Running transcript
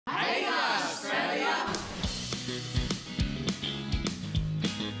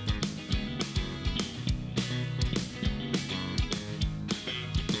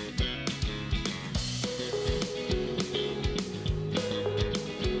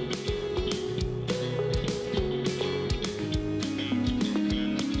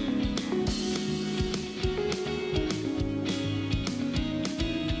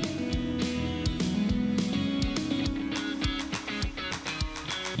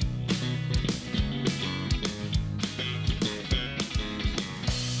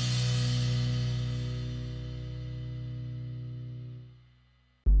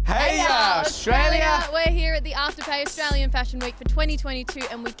We're here at the Afterpay Australian Fashion Week for 2022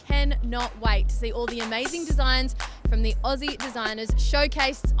 and we cannot wait to see all the amazing designs from the Aussie designers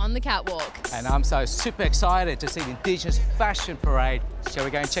showcased on the catwalk. And I'm so super excited to see the Indigenous Fashion Parade. Shall we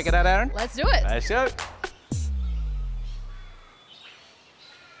go and check it out, Aaron? Let's do it. Let's go.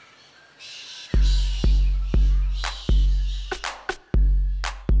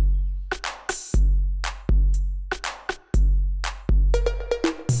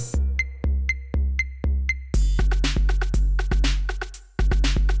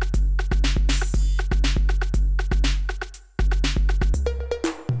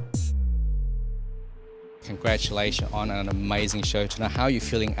 Congratulations on an amazing show tonight. How are you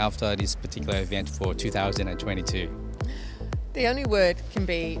feeling after this particular event for 2022? The only word can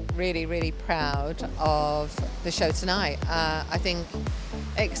be really, really proud of the show tonight. I think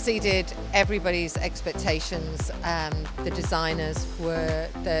exceeded everybody's expectations. The designers were,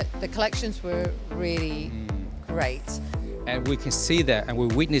 the collections were really great. And we can see that, and we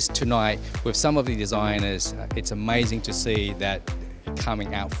witnessed tonight with some of the designers. It's amazing to see that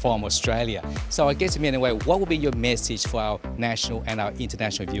coming out from Australia. So I guess, anyway, what would be your message for our national and our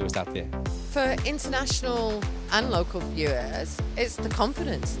international viewers out there? For international and local viewers, it's the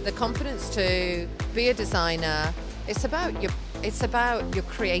confidence to be a designer. It's about your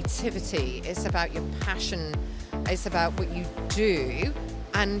creativity. It's about your passion. It's about what you do,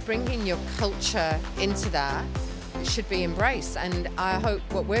 and bringing your culture into that should be embraced. And I hope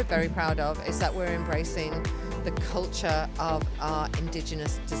what we're very proud of is that we're embracing the culture of our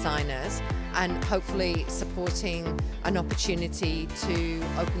Indigenous designers and hopefully supporting an opportunity to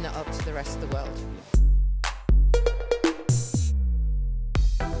open that up to the rest of the world.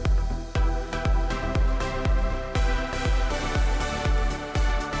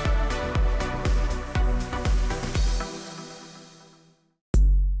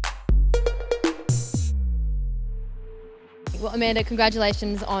 Well, Amanda,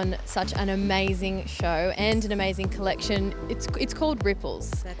 congratulations on such an amazing show and an amazing collection. It's called Ripples.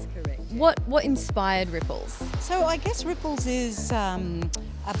 That's correct. Yeah. What inspired Ripples? So I guess Ripples is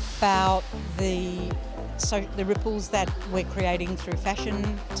about the ripples that we're creating through fashion,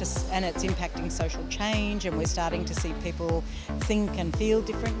 and it's impacting social change, and we're starting to see people think and feel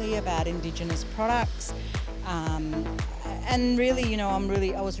differently about Indigenous products. And really, you know,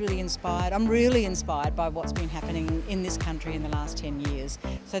 I was really inspired. I'm really inspired by what's been happening in this country in the last 10 years.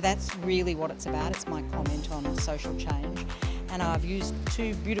 So that's really what it's about. It's my comment on social change. And I've used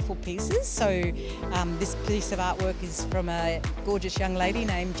two beautiful pieces. So this piece of artwork is from a gorgeous young lady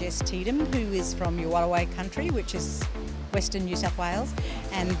named Jess Teedham, who is from Mauboy country, which is Western New South Wales,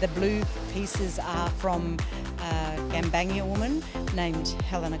 and the blue pieces are from a Gambangia woman named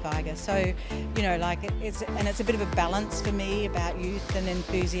Helena Geiger. So, you know, like it's a bit of a balance for me about youth and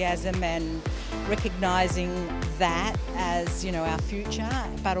enthusiasm and recognising that as, you know, our future,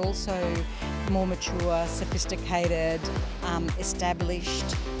 but also more mature, sophisticated,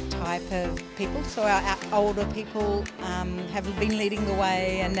 established type of people. So our older people have been leading the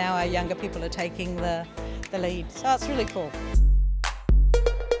way, and now our younger people are taking the lead. So it's really cool.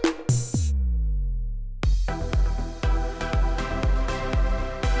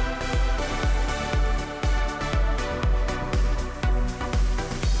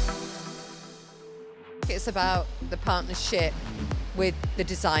 It's about the partnership with the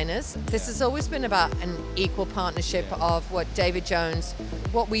designers. This has always been about an equal partnership of what David Jones,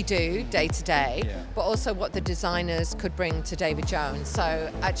 what we do day to day, but also what the designers could bring to David Jones.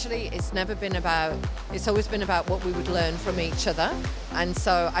 So actually it's always been about what we would learn from each other. And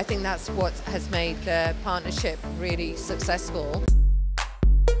so I think that's what has made the partnership really successful.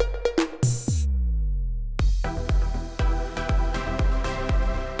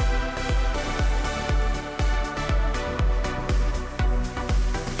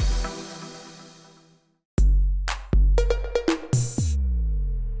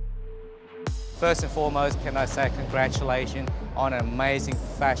 First and foremost, can I say congratulations on an amazing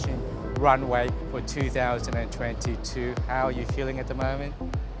fashion runway for 2022. How are you feeling at the moment?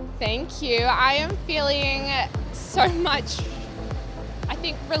 Thank you. I am feeling so much, I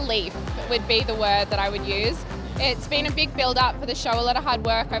think relief would be the word that I would use. It's been a big build up for the show, a lot of hard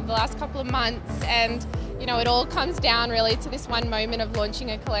work over the last couple of months, and you know, it all comes down really to this one moment of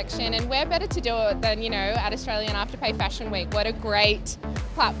launching a collection, and where better to do it than, you know, at Australian Afterpay Fashion Week. What a great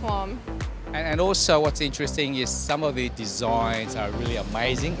platform. And also what's interesting is some of the designs are really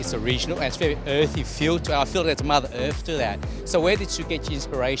amazing. It's original and it's very earthy feel to it. I feel there's Mother Earth to that. So where did you get your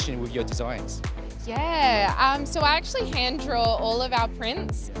inspiration with your designs? Yeah, so I actually hand draw all of our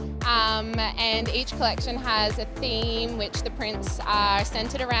prints, and each collection has a theme which the prints are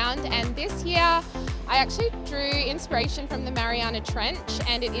centered around, and this year I actually drew inspiration from the Mariana Trench,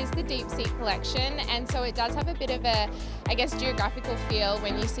 and it is the Deep Sea collection, and so it does have a bit of a, I guess, geographical feel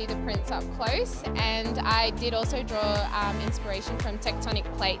when you see the prints up close. And I did also draw inspiration from tectonic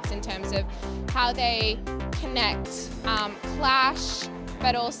plates in terms of how they connect, clash,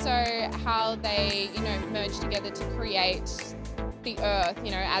 but also how they, merge together to create the earth,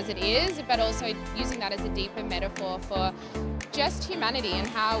 as it is, but also using that as a deeper metaphor for just humanity and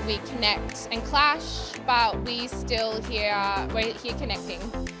how we connect and clash, but we're here connecting.